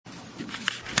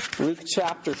Luke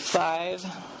chapter 5,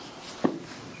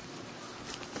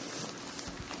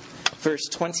 verse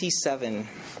 27.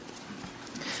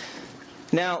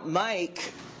 Now,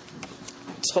 Mike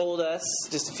told us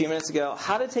just a few minutes ago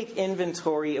how to take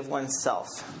inventory of oneself.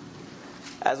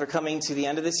 As we're coming to the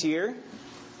end of this year,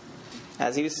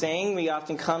 as he was saying, we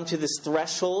often come to this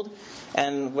threshold,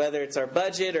 and whether it's our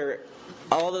budget or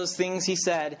all those things he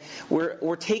said,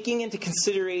 we're taking into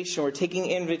consideration, we're taking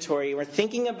inventory, we're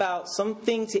thinking about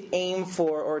something to aim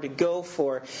for or to go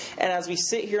for. And as we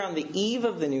sit here on the eve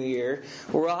of the new year,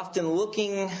 we're often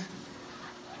looking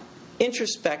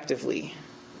introspectively.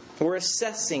 We're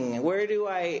assessing, where do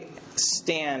I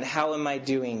stand? How am I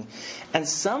doing? And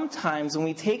sometimes when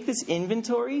we take this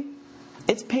inventory,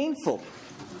 it's painful.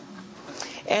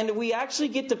 And we actually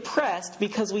get depressed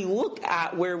because we look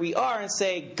at where we are and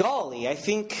say, golly, I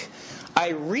think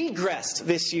I regressed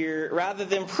this year rather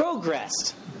than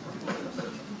progressed.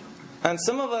 And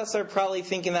some of us are probably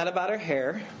thinking that about our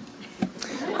hair.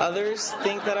 Others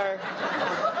think that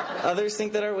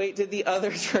our weight did the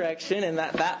other direction and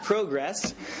that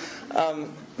progressed.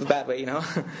 Bad way,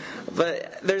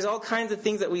 But there's all kinds of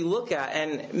things that we look at,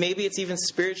 and maybe it's even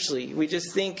spiritually. We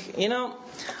just think,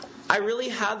 I really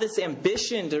have this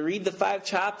ambition to read the 5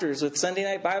 chapters with Sunday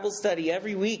night Bible study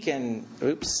every week, and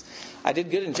oops, I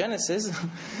did good in Genesis.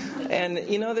 And,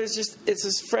 it's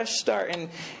this fresh start. And,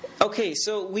 okay,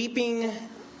 so weeping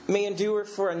may endure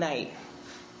for a night,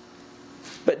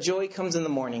 but joy comes in the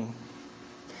morning.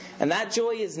 And that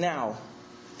joy is now.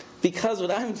 Because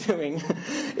what I'm doing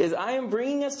is I am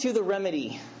bringing us to the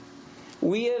remedy.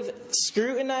 We have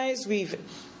scrutinized, we've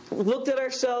looked at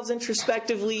ourselves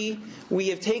introspectively, we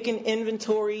have taken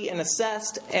inventory and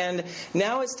assessed, and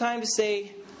now it's time to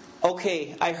say,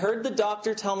 okay, I heard the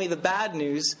doctor tell me the bad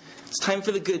news, it's time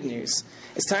for the good news.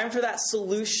 It's time for that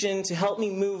solution to help me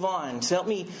move on, to help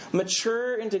me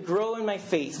mature and to grow in my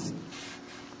faith.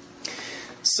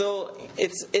 So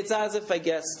it's as if, I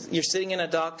guess, you're sitting in a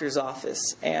doctor's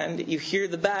office and you hear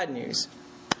the bad news.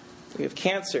 You have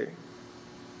cancer.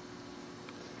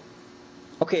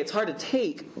 Okay, it's hard to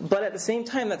take, but at the same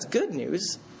time, that's good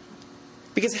news.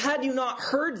 Because had you not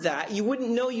heard that, you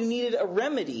wouldn't know you needed a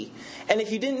remedy. And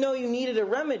if you didn't know you needed a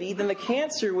remedy, then the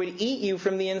cancer would eat you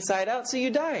from the inside out, so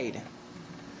you died.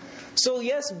 So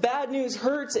yes, bad news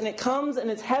hurts and it comes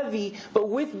and it's heavy, but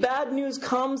with bad news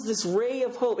comes this ray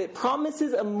of hope. It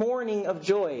promises a morning of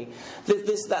joy.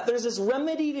 That there's this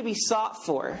remedy to be sought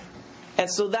for. And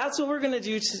so that's what we're going to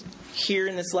do here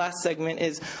in this last segment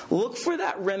is look for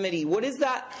that remedy. What is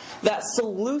that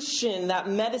solution, that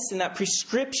medicine, that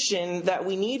prescription that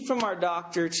we need from our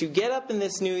doctor to get up in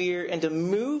this new year and to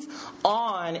move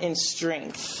on in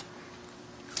strength?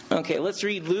 Okay, let's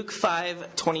read Luke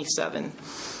 5:27.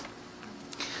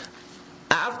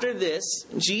 After this,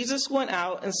 Jesus went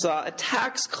out and saw a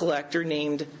tax collector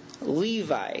named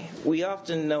Levi. We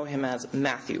often know him as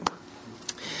Matthew,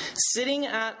 sitting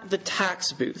at the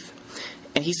tax booth.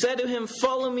 And he said to him,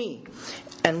 "Follow me."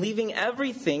 And leaving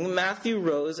everything, Matthew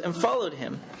rose and followed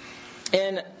him.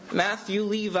 And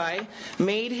Levi,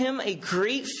 made him a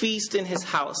great feast in his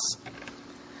house.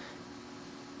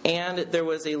 And there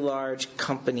was a large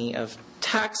company of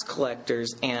tax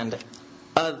collectors and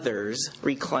others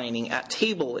reclining at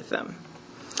table with them.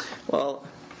 Well,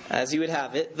 as you would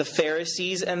have it, the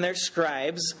Pharisees and their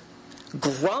scribes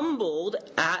grumbled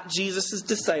at Jesus'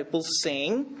 disciples,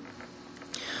 saying,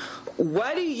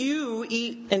 "Why do you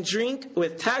eat and drink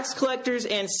with tax collectors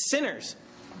and sinners?"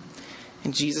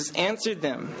 And Jesus answered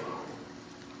them,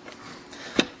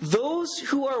 "Those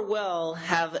who are well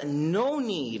have no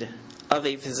need of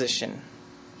a physician,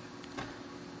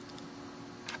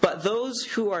 but those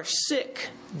who are sick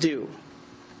do.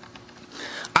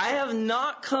 I have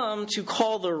not come to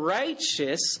call the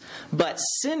righteous, but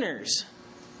sinners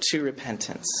to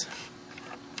repentance."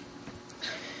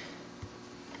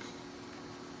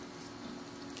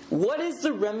 What is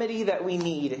the remedy that we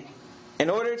need in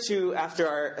order to, after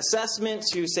our assessment,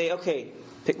 to say, okay,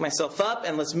 pick myself up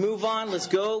and let's move on, let's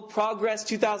go, progress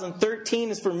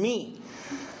 2013 is for me.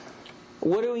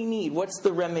 What do we need? What's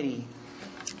the remedy?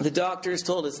 The doctors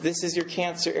told us this is your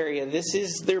cancer area, this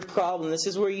is their problem, this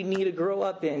is where you need to grow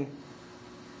up in.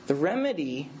 The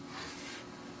remedy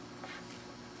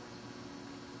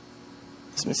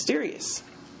is mysterious.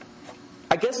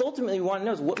 I guess ultimately we want to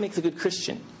know is what makes a good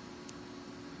Christian.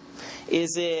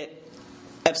 Is it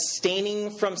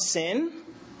abstaining from sin?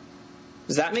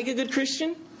 Does that make a good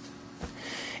Christian?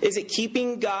 Is it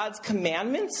keeping God's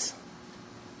commandments?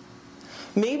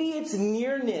 Maybe it's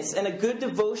nearness and a good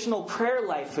devotional prayer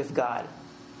life with God.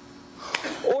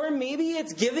 Or maybe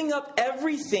it's giving up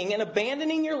everything and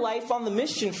abandoning your life on the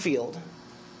mission field.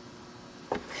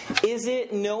 Is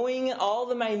it knowing all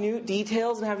the minute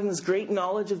details and having this great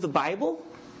knowledge of the Bible?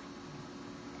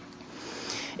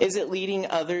 Is it leading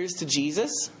others to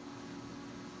Jesus?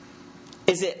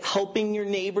 Is it helping your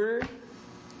neighbor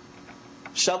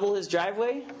shovel his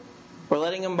driveway? Or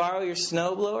letting him borrow your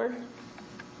snowblower?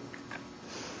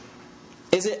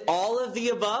 Is it all of the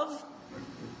above?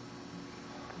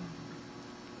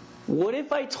 What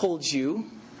if I told you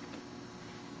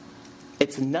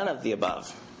it's none of the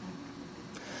above?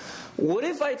 What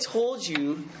if I told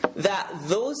you that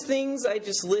those things I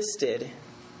just listed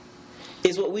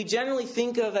is what we generally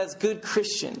think of as good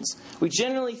Christians? We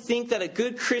generally think that a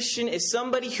good Christian is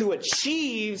somebody who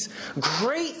achieves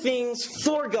great things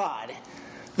for God.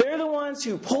 They're the ones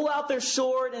who pull out their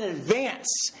sword and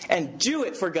advance and do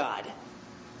it for God.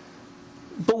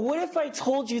 But what if I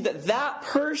told you that that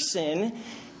person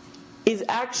is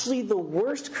actually the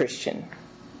worst Christian?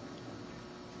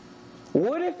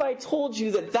 What if I told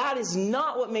you that that is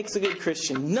not what makes a good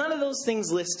Christian? None of those things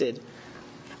listed.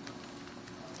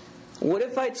 What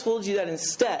if I told you that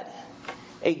instead,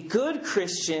 a good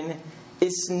Christian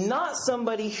is not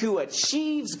somebody who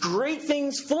achieves great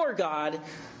things for God,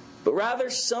 but rather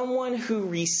someone who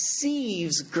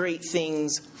receives great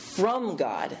things from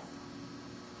God?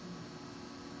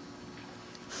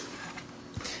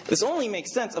 This only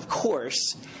makes sense, of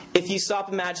course, if you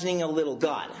stop imagining a little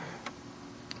God.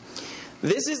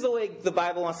 This is the way the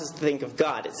Bible wants us to think of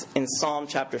God. It's in Psalm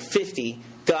chapter 50,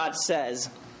 God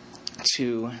says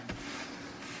to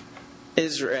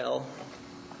Israel,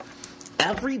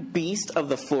 "Every beast of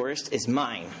the forest is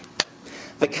mine.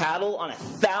 The cattle on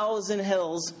 1,000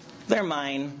 hills, they're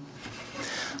mine.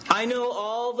 I know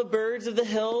all the birds of the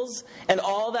hills and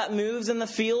all that moves in the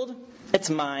field, it's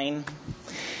mine.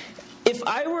 If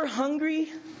I were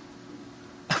hungry,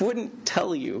 I wouldn't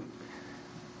tell you.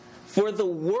 For the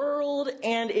world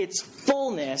and its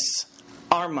fullness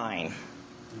are mine."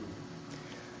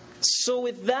 So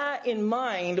with that in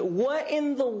mind, what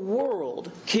in the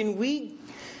world can we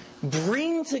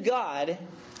bring to God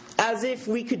as if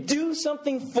we could do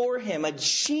something for Him,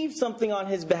 achieve something on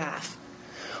His behalf?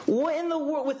 What in the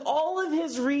world, with all of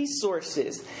His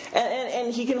resources,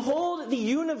 and He can hold the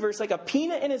universe like a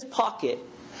peanut in His pocket,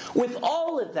 with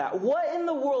all of that, what in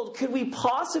the world could we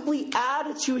possibly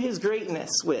add to His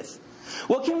greatness with?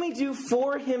 What can we do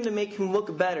for Him to make Him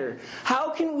look better? How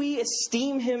can we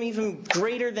esteem Him even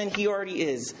greater than He already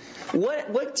is?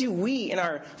 What do we, in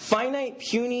our finite,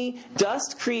 puny,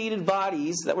 dust-created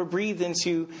bodies that we're breathed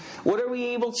into, what are we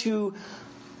able to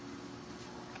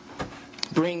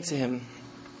bring to Him?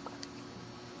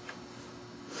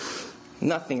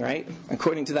 Nothing, right?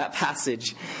 According to that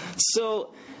passage.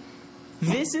 So,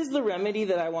 this is the remedy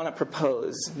that I want to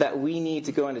propose that we need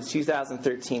to go into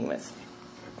 2013 with.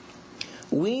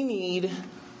 We need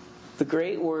the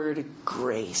great word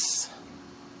grace.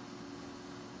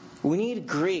 We need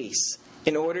grace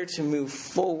in order to move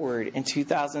forward in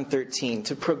 2013,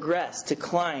 to progress, to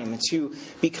climb, to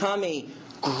become a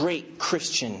great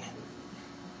Christian.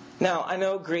 Now, I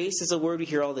know grace is a word we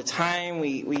hear all the time.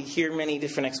 We hear many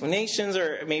different explanations,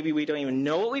 or maybe we don't even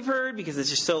know what we've heard because it's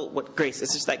just so, what grace?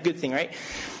 It's just that good thing, right?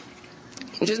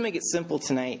 Just make it simple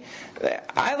tonight.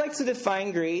 I like to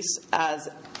define grace as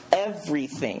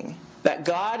everything that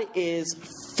God is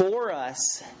for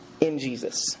us in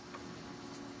Jesus.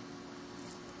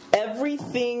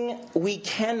 Everything we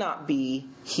cannot be,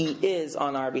 He is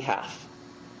on our behalf.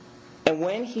 And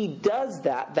when He does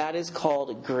that, that is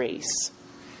called grace.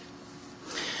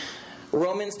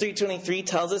 Romans 3:23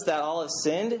 tells us that all have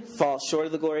sinned, fall short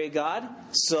of the glory of God.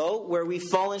 So, where we've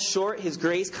fallen short, His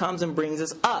grace comes and brings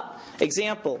us up.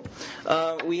 Example,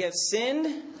 we have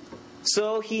sinned,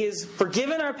 so He has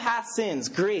forgiven our past sins,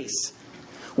 grace.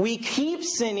 We keep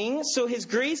sinning, so His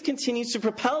grace continues to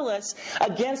propel us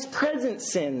against present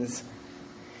sins.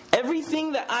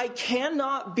 Everything that I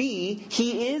cannot be,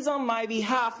 He is on my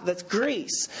behalf, that's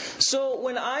grace. So,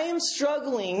 when I am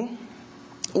struggling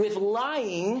with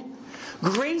lying,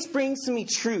 grace brings to me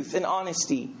truth and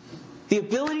honesty, the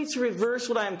ability to reverse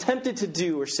what I am tempted to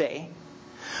do or say.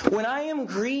 When I am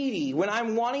greedy, when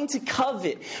I'm wanting to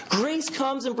covet, grace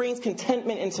comes and brings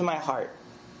contentment into my heart.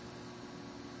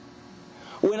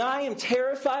 When I am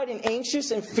terrified and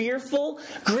anxious and fearful,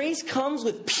 grace comes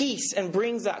with peace and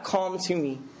brings that calm to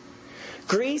me.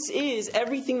 Grace is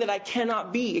everything that I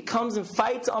cannot be. It comes and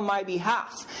fights on my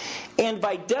behalf. And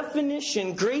by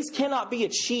definition, grace cannot be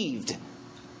achieved.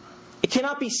 It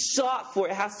cannot be sought for.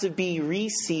 It has to be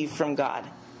received from God.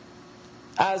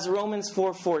 As Romans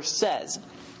 4:4 says,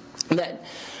 that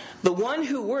the one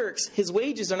who works, his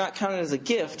wages are not counted as a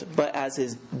gift, but as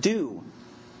his due.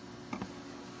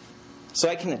 So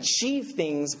I can achieve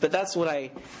things, but that's what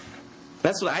I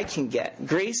can get.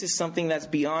 Grace is something that's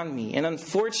beyond me. And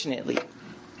unfortunately,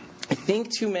 I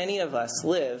think too many of us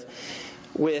live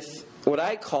with what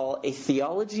I call a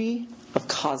theology of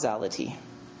causality.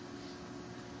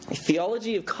 A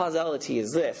theology of causality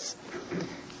is this.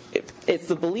 It's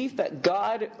the belief that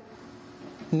God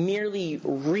merely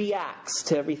reacts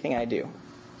to everything I do.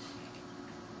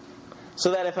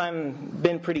 So that if I've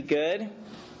been pretty good,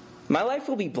 my life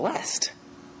will be blessed.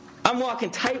 I'm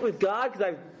walking tight with God because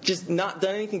I've just not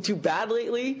done anything too bad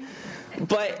lately.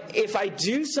 But if I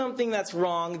do something that's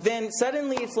wrong, then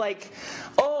suddenly it's like,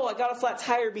 oh, I got a flat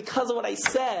tire because of what I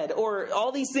said. Or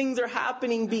all these things are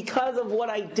happening because of what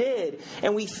I did.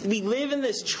 And we live in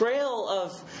this trail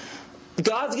of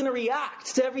God's going to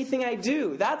react to everything I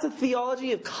do. That's a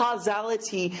theology of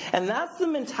causality. And that's the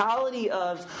mentality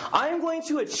of, I'm going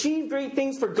to achieve great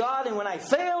things for God. And when I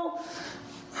fail,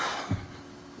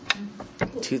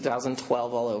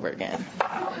 2012 all over again.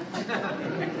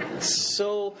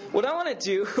 So what I want to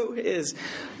do is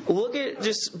look at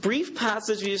just brief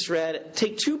passage we just read,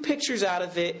 take two pictures out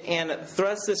of it, and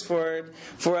thrust this forward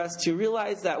for us to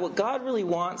realize that what God really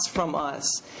wants from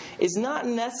us is not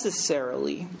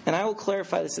necessarily, and I will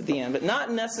clarify this at the end, but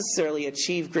not necessarily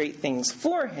achieve great things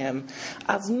for Him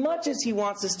as much as He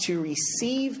wants us to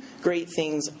receive great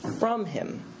things from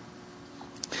Him.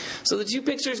 So the two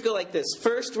pictures go like this.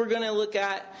 First, we're going to look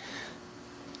at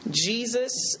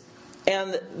Jesus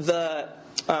and the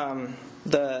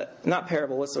not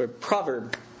parable, what's the word?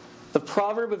 Proverb. The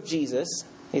proverb of Jesus.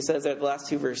 He says that the last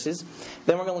two verses.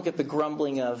 Then we're going to look at the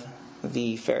grumbling of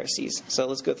the Pharisees. So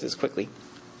let's go through this quickly.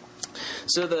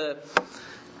 So the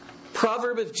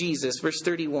proverb of Jesus, verse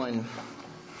 31.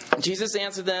 Jesus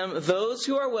answered them, "Those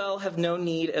who are well have no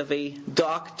need of a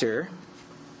doctor,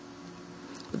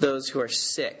 those who are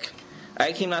sick.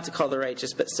 I came not to call the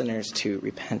righteous, but sinners to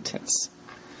repentance."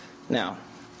 Now,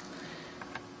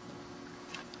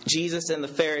 Jesus and the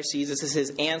Pharisees, this is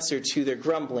His answer to their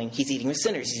grumbling. He's eating with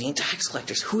sinners. He's eating tax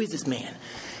collectors. Who is this man?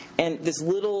 And this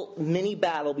little mini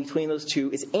battle between those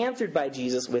two is answered by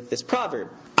Jesus with this proverb.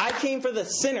 I came for the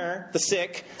sinner, the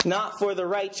sick, not for the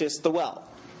righteous, the well.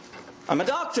 I'm a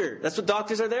doctor. That's what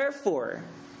doctors are there for.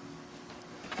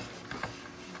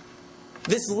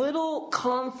 This little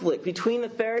conflict between the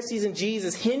Pharisees and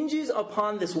Jesus hinges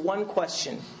upon this one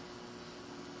question.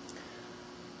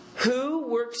 Who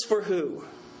works for who?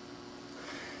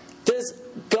 Does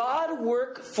God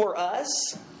work for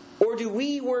us, or do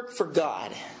we work for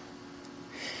God?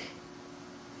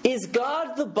 Is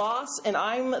God the boss and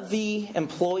I'm the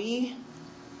employee?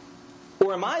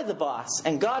 Or am I the boss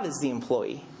and God is the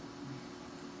employee?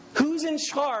 Who's in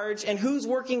charge and who's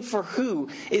working for who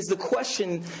is the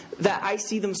question that I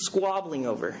see them squabbling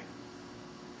over.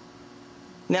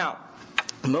 Now,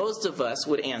 most of us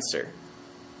would answer,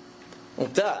 well,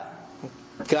 duh.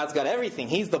 God's got everything.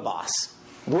 He's the boss.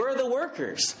 We're the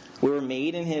workers. We were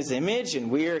made in His image and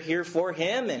we're here for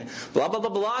Him and blah, blah, blah,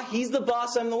 blah. He's the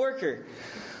boss. I'm the worker.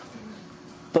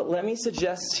 But let me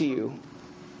suggest to you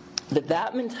that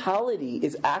that mentality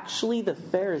is actually the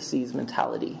Pharisees'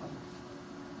 mentality.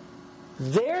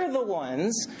 They're the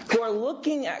ones who are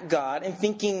looking at God and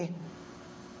thinking,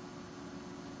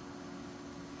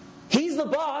 He's the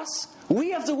boss.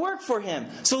 We have to work for Him.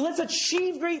 So let's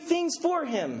achieve great things for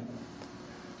Him.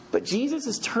 But Jesus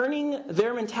is turning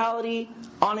their mentality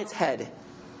on its head.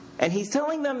 And He's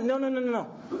telling them, no.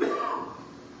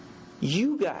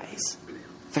 You guys,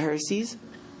 Pharisees,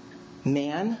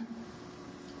 man,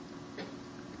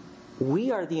 we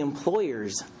are the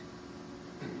employers.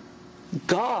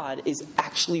 God is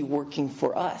actually working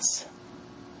for us.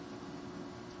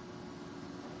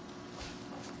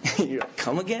 You're like,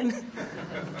 come again?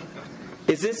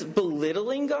 Is this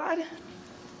belittling God?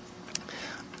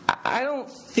 I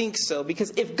don't think so,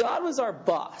 because if God was our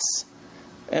boss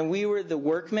and we were the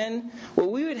workmen,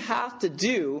 what we would have to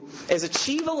do is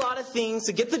achieve a lot of things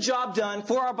to get the job done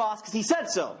for our boss because he said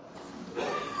so.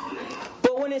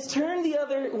 But when it's turned the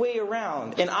other way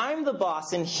around and I'm the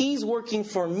boss and he's working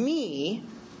for me,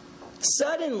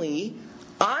 suddenly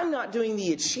I'm not doing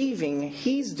the achieving,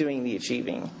 he's doing the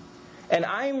achieving. And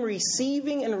I'm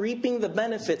receiving and reaping the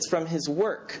benefits from his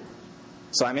work.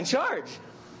 So I'm in charge.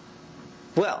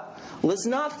 Well, let's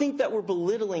not think that we're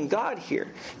belittling God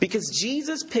here, because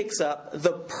Jesus picks up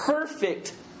the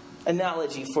perfect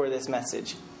analogy for this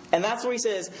message. And that's where He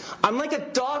says, I'm like a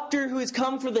doctor who has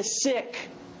come for the sick.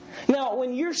 Now,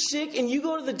 when you're sick and you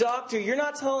go to the doctor, you're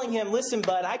not telling him, listen,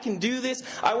 bud, I can do this.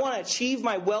 I want to achieve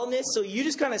my wellness, so you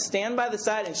just kind of stand by the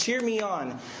side and cheer me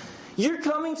on. You're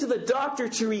coming to the doctor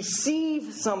to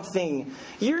receive something.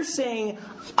 You're saying,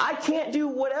 I can't do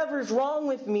whatever's wrong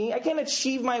with me. I can't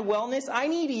achieve my wellness. I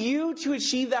need you to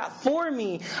achieve that for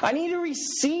me. I need to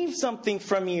receive something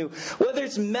from you. Whether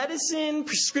it's medicine,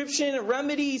 prescription, a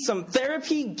remedy, some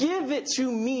therapy, give it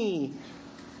to me.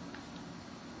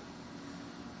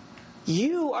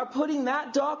 You are putting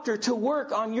that doctor to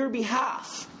work on your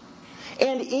behalf.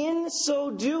 And in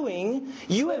so doing,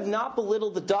 you have not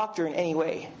belittled the doctor in any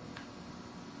way.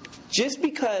 Just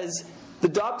because the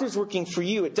doctor's working for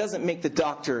you, it doesn't make the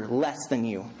doctor less than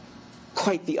you.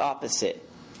 Quite the opposite.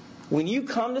 When you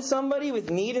come to somebody with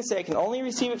need and say, I can only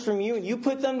receive it from you, and you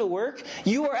put them to work,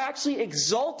 you are actually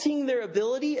exalting their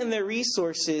ability and their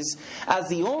resources as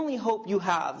the only hope you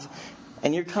have.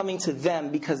 And you're coming to them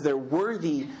because they're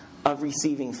worthy of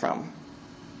receiving from.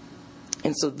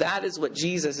 And so that is what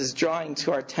Jesus is drawing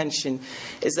to our attention,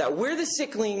 is that we're the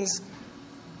sicklings,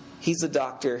 He's the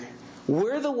doctor.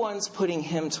 We're the ones putting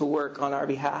Him to work on our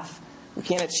behalf. We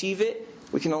can't achieve it,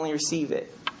 we can only receive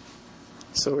it.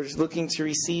 So we're just looking to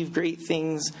receive great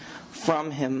things from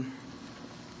Him.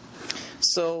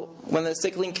 So when the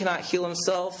sickling cannot heal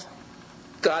himself,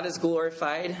 God is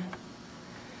glorified.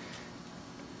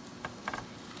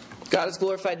 God is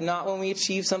glorified not when we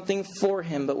achieve something for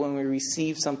Him, but when we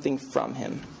receive something from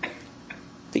Him.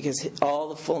 Because all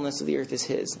the fullness of the earth is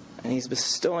His. And He's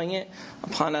bestowing it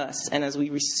upon us. And as we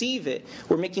receive it,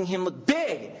 we're making Him look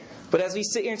big. But as we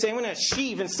sit here and say, I'm going to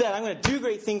achieve instead, I'm going to do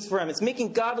great things for Him, it's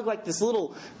making God look like this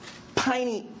little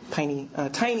tiny thing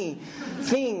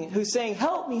who's saying,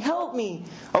 help me, help me.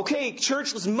 Okay,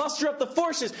 church, let's muster up the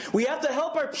forces. We have to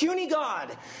help our puny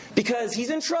God because He's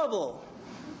in trouble.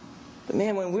 But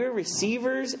man, when we're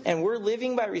receivers and we're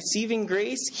living by receiving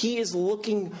grace, He is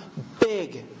looking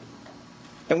big.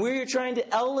 And we're trying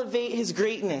to elevate His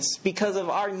greatness because of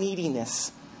our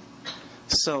neediness.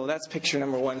 So that's picture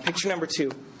number one. Picture number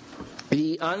two.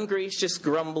 The ungracious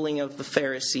grumbling of the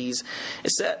Pharisees.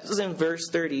 It says in verse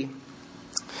 30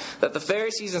 that the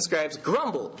Pharisees and scribes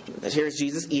grumbled. Here's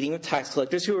Jesus eating with tax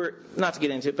collectors who were, not to get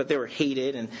into it, but they were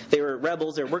hated and they were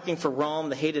rebels. They were working for Rome,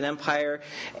 the hated empire.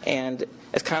 And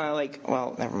it's kind of like,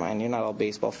 well, never mind, you're not all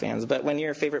baseball fans, but when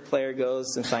your favorite player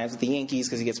goes and signs with the Yankees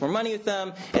because he gets more money with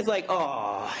them, it's like,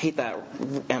 oh, I hate that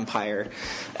empire.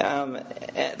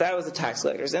 That was the tax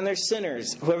collectors. And they're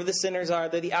sinners. Whoever the sinners are,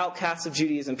 they're the outcasts of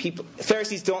Judaism.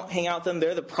 Pharisees don't hang out with them.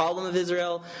 They're the problem of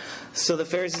Israel. So the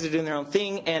Pharisees are doing their own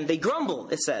thing, and they grumble,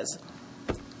 it says.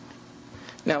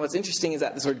 Now, what's interesting is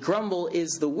that this word grumble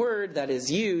is the word that is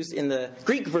used in the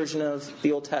Greek version of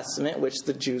the Old Testament, which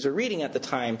the Jews are reading at the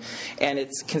time. And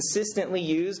it's consistently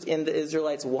used in the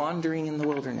Israelites wandering in the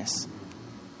wilderness.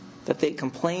 That they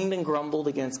complained and grumbled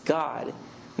against God.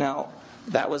 Now,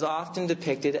 that was often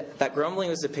depicted, that grumbling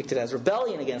was depicted as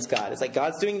rebellion against God. It's like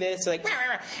God's doing this, like,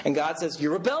 and God says,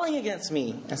 you're rebelling against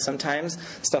me. And sometimes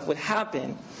stuff would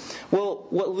happen. Well,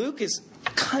 what Luke is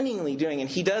cunningly doing, and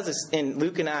he does this in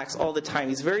Luke and Acts all the time,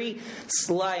 he's very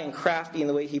sly and crafty in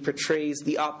the way he portrays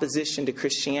the opposition to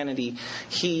Christianity.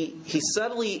 He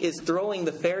subtly is throwing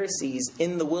the Pharisees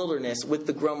in the wilderness with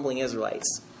the grumbling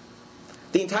Israelites.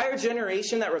 The entire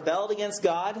generation that rebelled against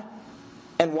God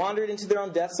and wandered into their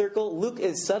own death circle, Luke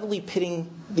is subtly pitting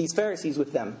these Pharisees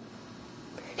with them.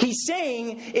 He's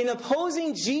saying, in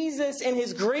opposing Jesus and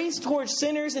His grace towards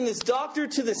sinners and this doctor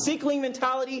to the sickling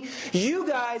mentality, you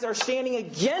guys are standing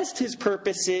against His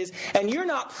purposes and you're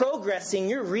not progressing,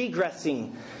 you're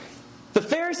regressing. The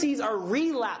Pharisees are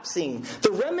relapsing.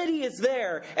 The remedy is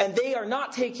there and they are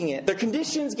not taking it. Their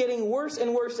condition's getting worse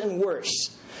and worse and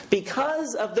worse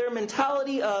because of their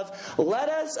mentality of, let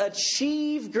us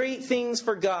achieve great things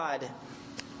for God.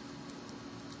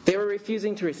 They were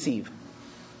refusing to receive.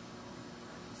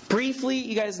 Briefly,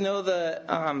 you guys know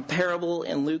the parable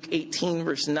in Luke 18,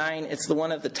 verse 9. It's the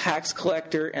one of the tax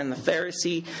collector and the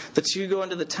Pharisee. The two go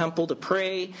into the temple to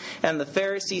pray, and the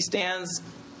Pharisee stands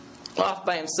off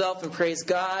by himself and prays,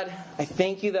 God, I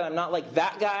thank you that I'm not like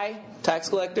that guy, tax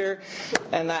collector,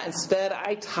 and that instead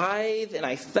I tithe and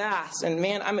I fast, and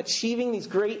man, I'm achieving these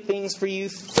great things for you.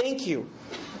 Thank you.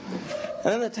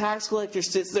 And then the tax collector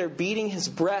sits there beating his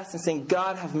breast and saying,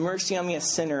 God, have mercy on me, a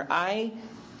sinner. I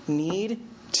need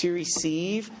to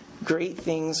receive great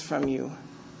things from you.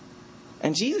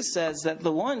 And Jesus says that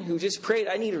the one who just prayed,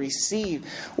 I need to receive,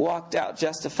 walked out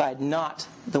justified, not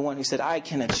the one who said, I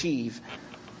can achieve.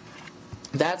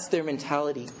 That's their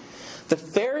mentality. The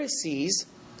Pharisees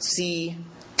see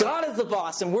God as the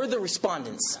boss and we're the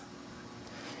respondents.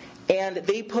 And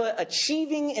they put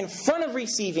achieving in front of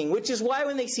receiving, which is why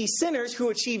when they see sinners who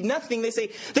achieve nothing, they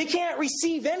say, they can't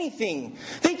receive anything.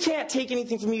 They can't take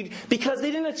anything from you because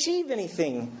they didn't achieve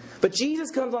anything. But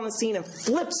Jesus comes on the scene and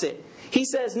flips it. He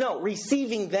says, no,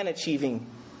 receiving then achieving.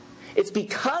 It's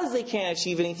because they can't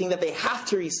achieve anything that they have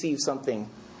to receive something.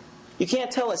 You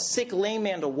can't tell a sick lame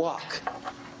man to walk.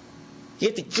 You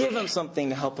have to give him something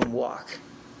to help him walk.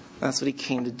 That's what he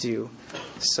came to do.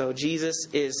 So Jesus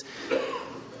is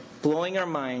blowing our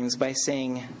minds by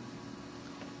saying,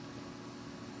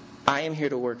 I am here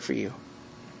to work for you.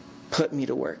 Put me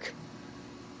to work.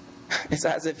 It's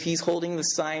as if he's holding the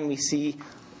sign we see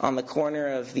on the corner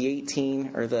of the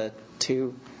 18 or the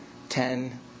 2,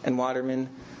 10 and Waterman.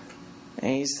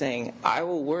 And he's saying, I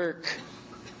will work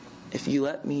if you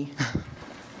let me.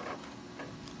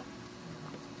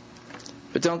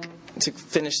 But to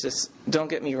finish this, don't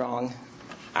get me wrong.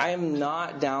 I am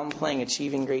not downplaying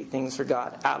achieving great things for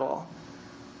God at all.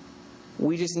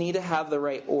 We just need to have the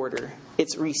right order.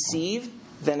 It's receive,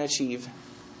 then achieve.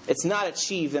 It's not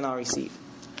achieve, then I'll receive.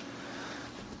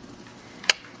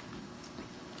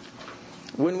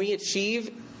 When we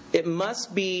achieve, it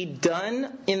must be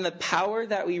done in the power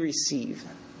that we receive.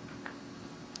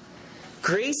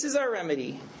 Grace is our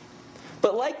remedy.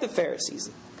 But like the Pharisees,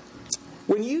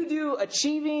 when you do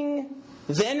achieving,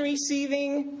 then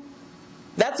receiving,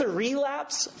 that's a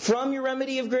relapse from your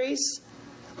remedy of grace.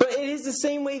 But it is the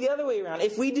same way the other way around.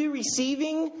 If we do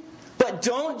receiving, but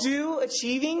don't do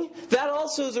achieving, that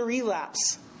also is a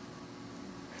relapse.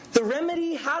 The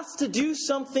remedy has to do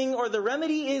something, or the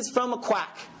remedy is from a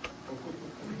quack.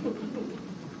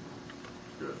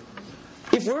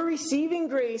 If we're receiving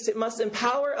grace, it must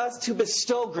empower us to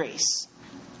bestow grace.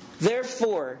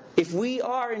 Therefore, if we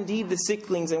are indeed the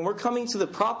sicklings and we're coming to the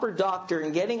proper doctor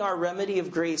and getting our remedy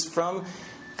of grace from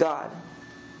God,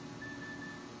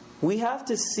 we have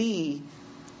to see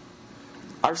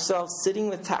ourselves sitting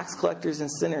with tax collectors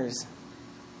and sinners,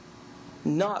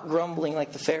 not grumbling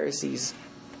like the Pharisees.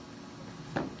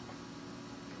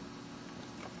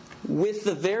 With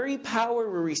the very power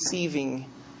we're receiving,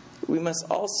 we must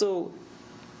also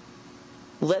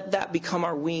let that become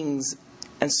our wings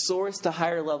and soar us to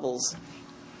higher levels,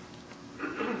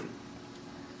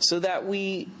 so that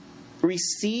we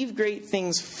receive great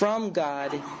things from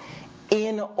God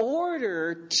in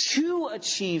order to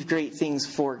achieve great things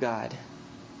for God.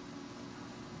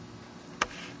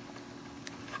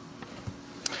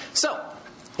 So,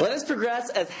 let us progress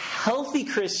as healthy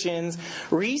Christians,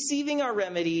 receiving our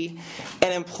remedy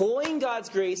and employing God's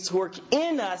grace to work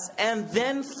in us and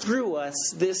then through us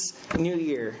this new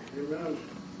year.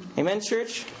 Amen,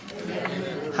 church?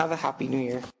 Amen. Have a happy new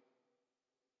year.